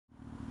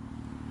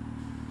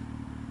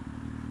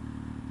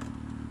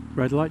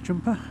Red light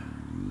jumper.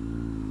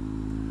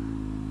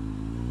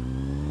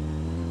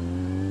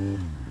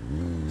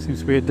 Seems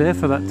to be a day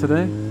for that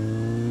today.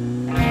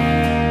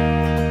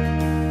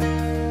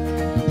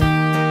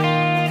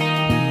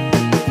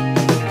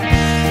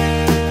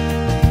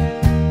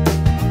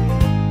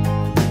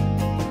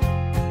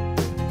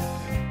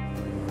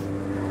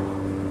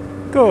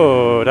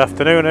 Good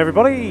afternoon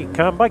everybody,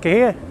 Cam Biker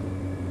here.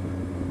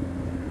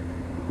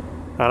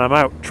 And I'm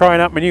out trying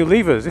out my new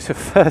levers. This is the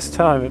first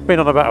time, it's been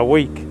on about a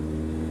week.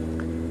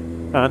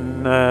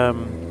 And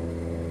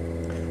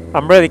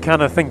I'm really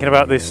kind of thinking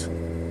about this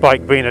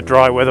bike being a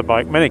dry weather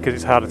bike, mainly because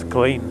it's harder to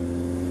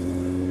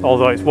clean.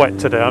 Although it's wet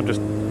today, I'm just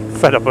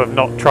fed up of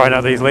not trying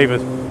out these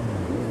levers.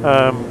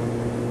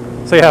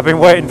 So yeah, I've been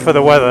waiting for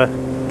the weather,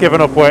 given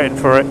up waiting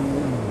for it.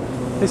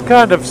 It's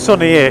kind of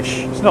sunny-ish,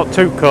 it's not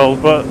too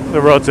cold, but the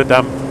roads are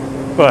damp.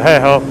 But hey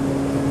ho.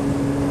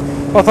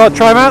 I thought I'd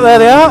try them out, there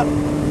they are.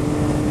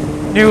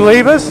 New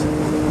levers.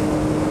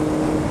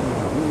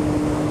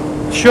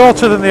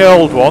 Shorter than the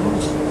old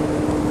ones,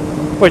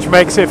 which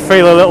makes it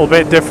feel a little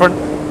bit different,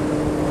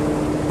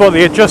 but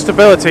the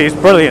adjustability is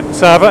brilliant.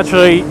 So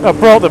I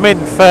brought them in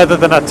further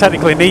than I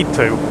technically need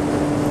to,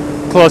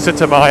 closer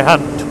to my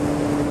hand,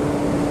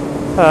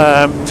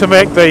 to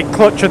make the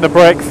clutch and the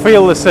brake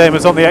feel the same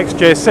as on the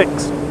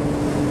XJ6.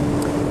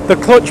 The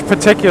clutch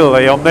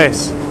particularly on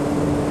this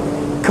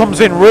comes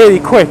in really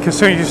quick as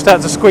soon as you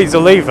start to squeeze the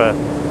lever,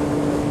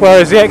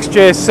 whereas the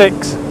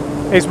XJ6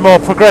 is more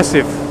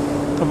progressive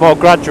and more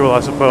gradual,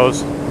 I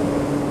suppose.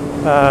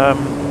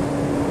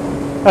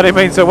 And it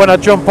means that when I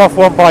jump off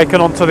one bike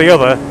and onto the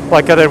other,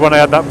 like I did when I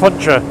had that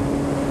puncher,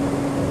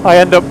 I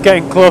end up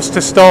getting close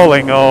to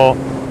stalling, or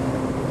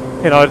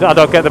you know, I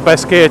don't get the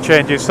best gear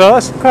changes. So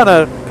that's kind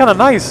of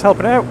nice,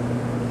 helping out.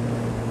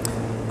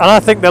 And I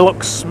think they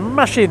look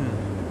smashing,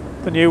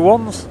 the new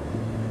ones.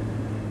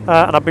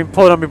 And I've been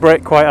pulling on my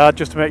brake quite hard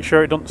just to make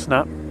sure it doesn't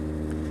snap.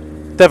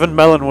 Devon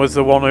Mellon was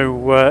the one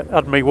who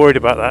had me worried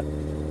about that.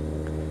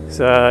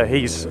 So I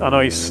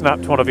know he's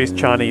snapped one of his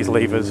Chinese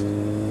levers.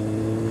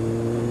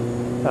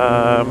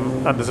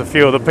 And there's a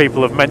few other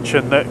people have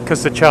mentioned that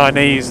because the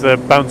Chinese, they're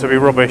bound to be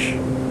rubbish.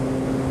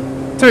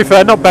 To be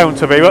fair, not bound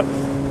to be, but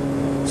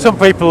some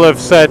people have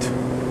said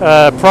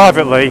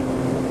privately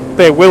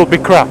they will be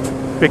crap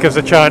because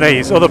they're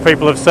Chinese. Other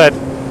people have said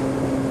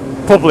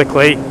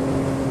publicly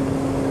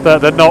that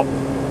they're not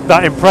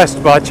that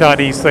impressed by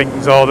Chinese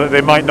things, or that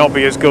they might not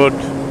be as good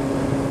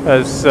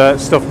as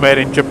stuff made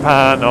in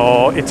Japan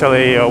or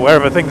Italy or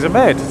wherever things are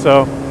made.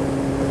 So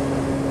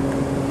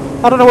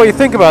I don't know what you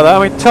think about that. I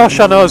mean, Tosh,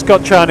 I know, has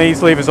got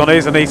Chinese levers on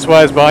his and he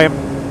swears by them.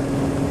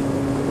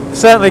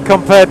 Certainly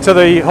compared to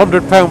the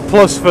 £100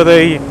 plus for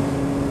the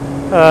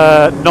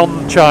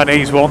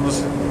non-Chinese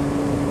ones.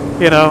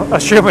 You know,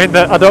 assuming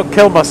that I don't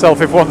kill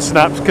myself if one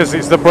snaps because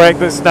it's the brake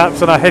that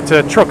snaps and I hit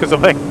a truck or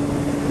something.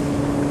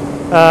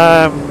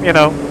 You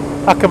know,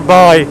 I can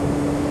buy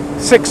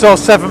 6 or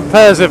 7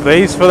 pairs of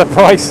these for the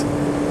price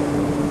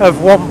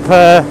of one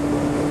pair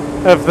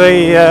of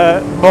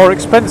the more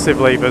expensive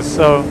levers.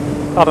 So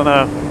I don't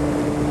know.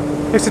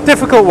 It's a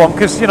difficult one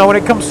because, you know, when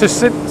it comes to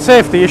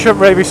safety, you shouldn't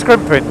really be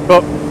scrimping.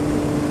 But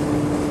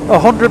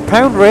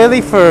 £100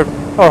 really for,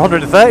 or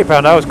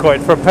 £130 I was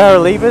quoted for a pair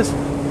of levers?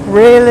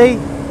 Really?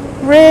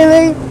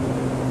 Really?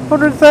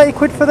 130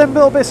 quid for them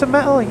little bits of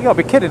metal? You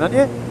gotta be kidding, aren't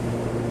you?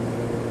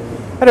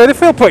 Anyway, they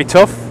feel pretty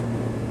tough.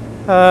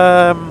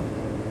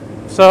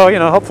 So, you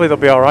know, hopefully they'll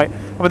be alright.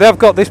 I mean, they've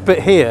got this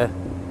bit here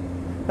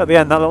at the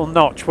end, that little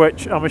notch,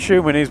 which I'm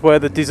assuming is where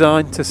they're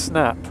designed to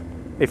snap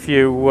if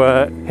you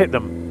hit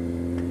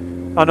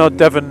them. I know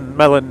Devon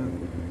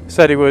Mellon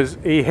said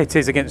he hit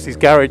his against his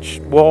garage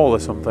wall or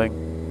something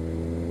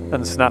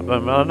and snapped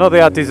them. And I know they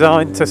are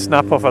designed to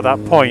snap off at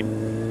that point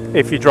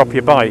if you drop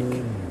your bike.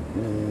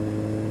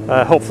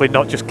 Hopefully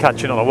not just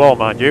catching on a wall,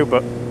 mind you,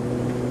 but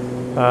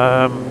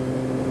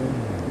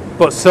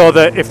so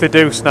that if they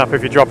do snap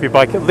if you drop your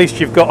bike, at least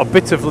you've got a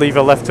bit of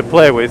lever left to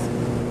play with,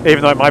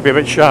 even though it might be a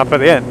bit sharp at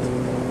the end,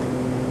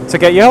 to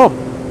get you home.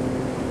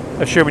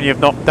 Assuming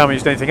you've not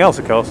damaged anything else,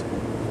 of course.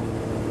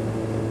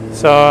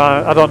 So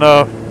I don't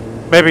know,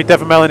 maybe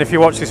Devon Mellon, if you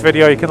watch this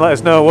video, you can let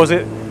us know, was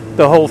it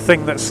the whole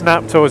thing that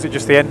snapped, or was it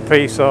just the end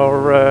piece,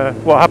 or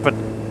what happened?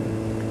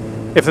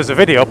 If there's a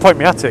video, point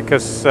me at it,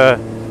 because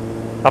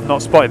I've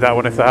not spotted that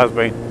one if there has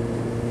been.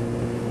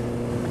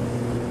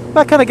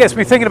 That kind of gets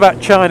me thinking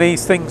about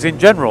Chinese things in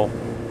general.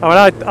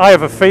 I mean, I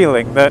have a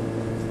feeling that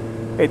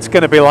it's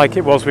going to be like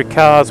it was with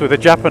cars with the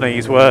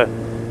Japanese, where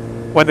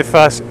when they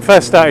first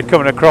started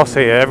coming across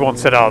here, everyone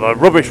said, oh, they're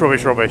rubbish,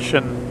 rubbish, rubbish.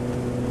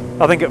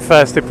 And I think at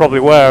first they probably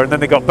were, and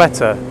then they got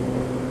better.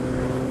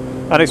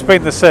 And it's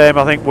been the same,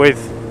 I think, with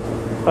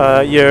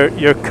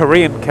your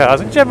Korean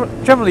cars, and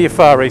generally your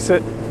Far East. I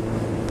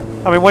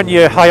mean, when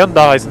your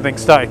Hyundais and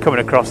things started coming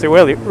across, they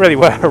really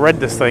were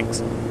horrendous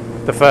things,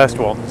 the first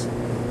ones.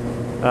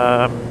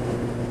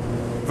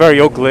 Very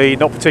ugly,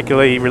 not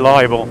particularly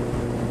reliable.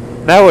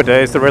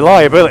 Nowadays, the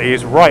reliability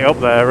is right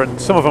up there,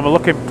 and some of them are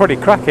looking pretty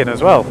cracking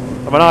as well.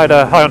 I mean, I had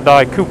a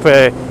Hyundai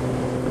Coupe,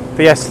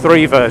 the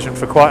S3 version,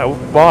 for quite a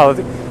while.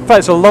 In fact,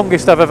 it's the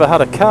longest I've ever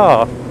had a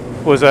car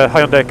was a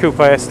Hyundai Coupe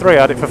S3.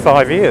 I had it for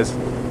 5 years.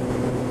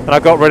 And I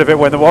got rid of it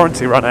when the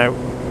warranty ran out.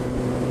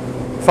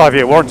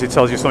 5-year warranty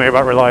tells you something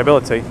about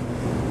reliability.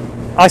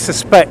 I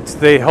suspect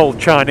the whole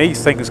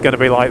Chinese thing is going to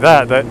be like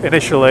that, that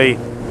initially,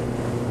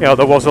 you know,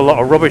 there was a lot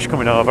of rubbish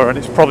coming over, and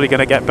it's probably going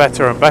to get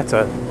better and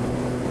better.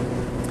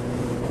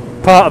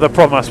 Part of the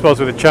problem, I suppose,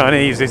 with the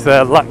Chinese is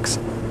their lax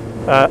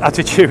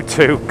attitude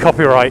to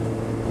copyright.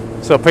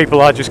 So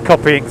people are just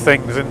copying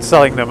things and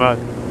selling them. I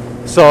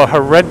saw a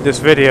horrendous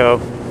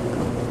video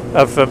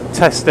of them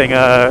testing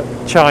a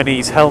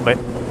Chinese helmet.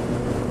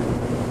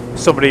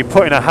 Somebody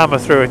putting a hammer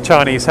through a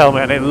Chinese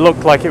helmet, and it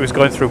looked like it was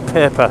going through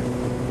paper,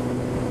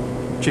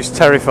 which is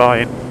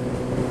terrifying.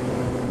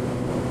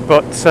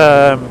 But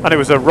and it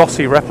was a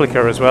Rossi replica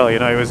as well. You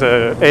know, it was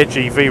a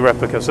AGV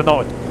replica, so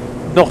not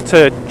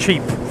a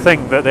cheap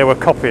thing that they were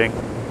copying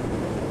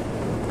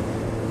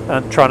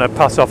and trying to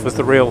pass off as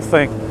the real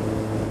thing.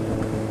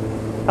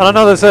 And I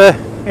know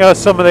there's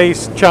some of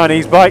these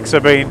Chinese bikes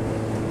have been.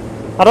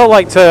 I don't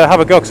like to have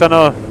a go because I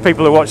know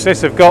people who watch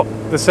this have got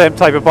the same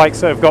type of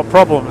bikes that have got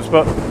problems,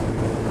 but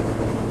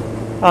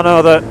I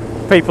know that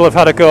people have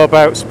had a go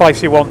about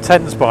Spicy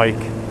 110's bike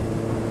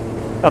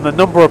and the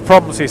number of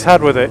problems he's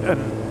had with it.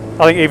 And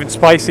I think even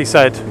Spicy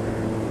said,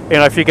 you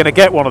know, if you're going to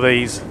get one of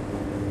these,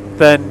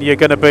 then you're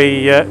going to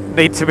be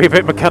need to be a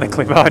bit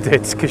mechanically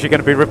minded because you're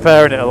going to be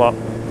repairing it a lot.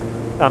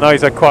 I know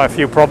he's had quite a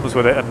few problems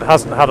with it and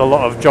hasn't had a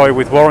lot of joy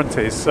with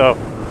warranties. So,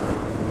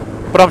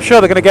 but I'm sure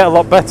they're going to get a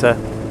lot better.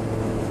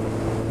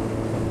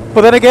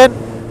 But then again,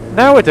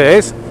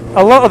 nowadays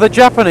a lot of the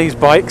Japanese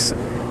bikes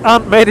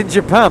aren't made in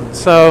Japan.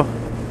 So,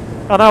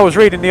 and I was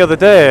reading the other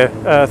day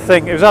a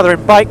thing. It was either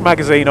in Bike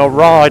Magazine or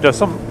Ride or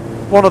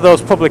one of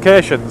those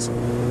publications,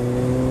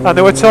 and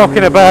they were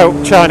talking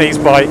about Chinese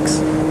bikes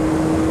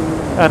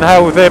and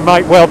how they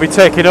might well be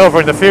taking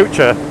over in the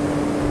future.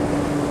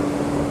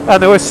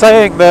 And they were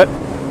saying that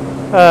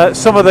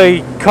some of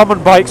the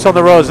common bikes on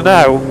the roads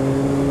now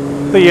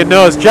that you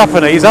know as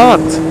Japanese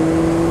aren't.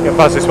 Get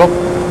past this one.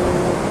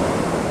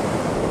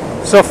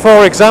 So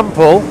for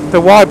example,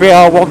 the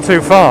YBR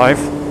 125,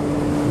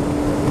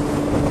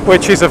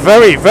 which is a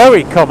very,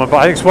 very common bike.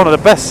 I think it's one of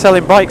the best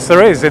selling bikes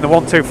there is in the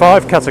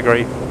 125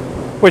 category,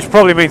 which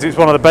probably means it's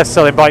one of the best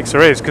selling bikes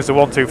there is, because the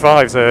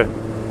 125s are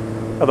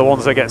the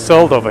ones that get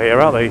sold over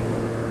here, aren't they?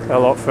 A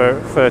lot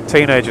for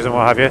teenagers and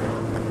what have you.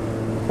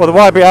 Well, the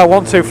YBR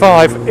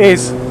 125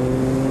 is,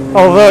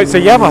 although it's a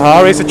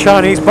Yamaha, is a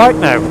Chinese bike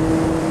now.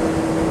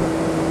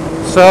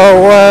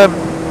 So,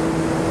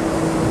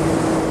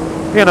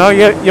 you know,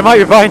 you might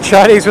be buying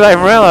Chinese without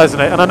even realising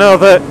it. And I know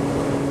that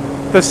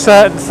there's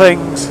certain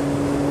things,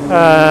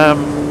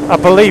 I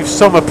believe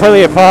some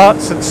Aprilia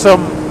parts and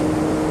some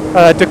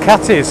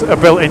Ducatis are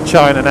built in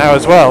China now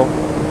as well.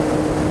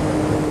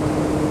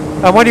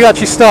 And when you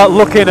actually start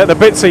looking at the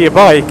bits of your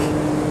bike,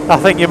 I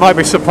think you might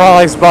be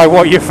surprised by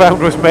what you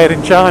found was made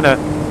in China.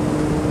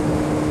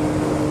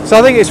 So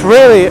I think it's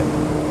really,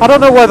 I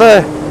don't know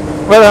whether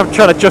I'm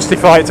trying to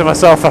justify it to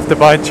myself after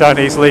buying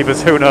Chinese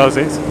levers, who knows,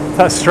 it's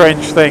that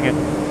strange thing, a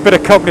bit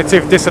of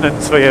cognitive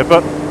dissonance for you,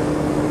 but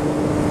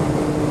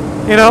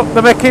you know,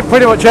 they're making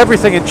pretty much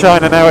everything in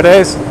China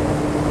nowadays.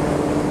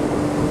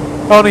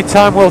 Only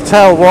time will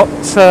tell what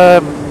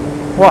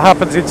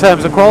happens in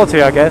terms of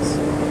quality, I guess.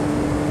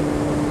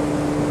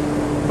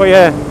 But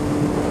yeah,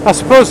 I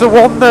suppose the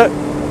one that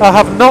I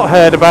have not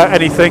heard about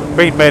anything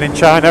being made in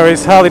China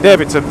is Harley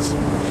Davidson's.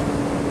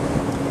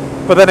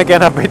 But then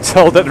again, I've been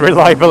told that the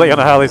reliability on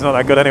a Harley is not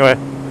that good anyway.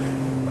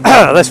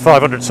 There's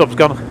 500 subs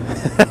gone.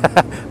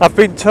 I've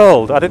been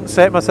told. I didn't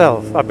say it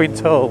myself. I've been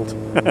told.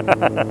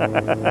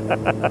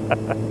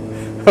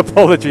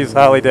 Apologies,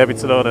 Harley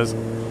Davidson owners.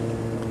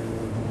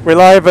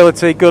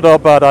 Reliability, good or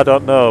bad, I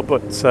don't know.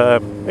 But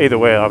either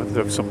way,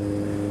 there's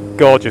some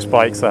gorgeous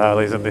bikes, the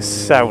Harleys, and they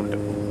sound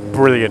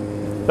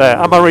brilliant. There,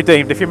 am I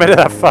redeemed? If you made it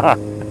that far,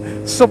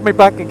 sub me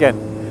back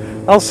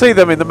again. I'll see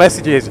them in the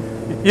messages.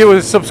 You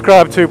were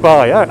subscribed to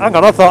by. Hang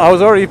on, I thought I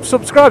was already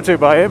subscribed to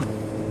by him.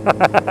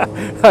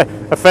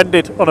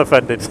 Offended,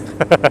 unoffended.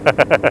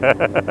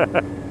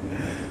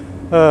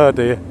 Oh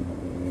dear.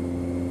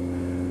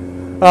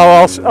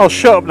 Oh, I'll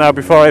shut up now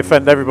before I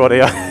offend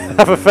everybody.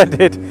 I've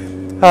offended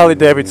Harley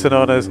Davidson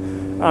owners,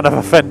 and I've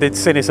offended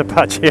Sinis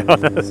Apache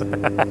owners.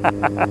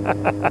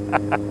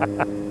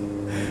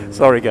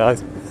 Sorry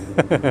guys.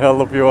 I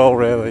love you all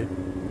really.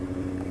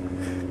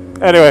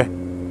 Anyway,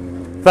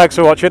 thanks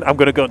for watching. I'm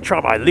going to go and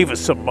try my levers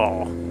some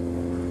more.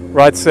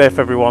 Ride safe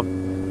everyone,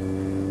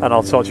 and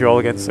I'll talk to you all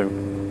again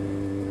soon.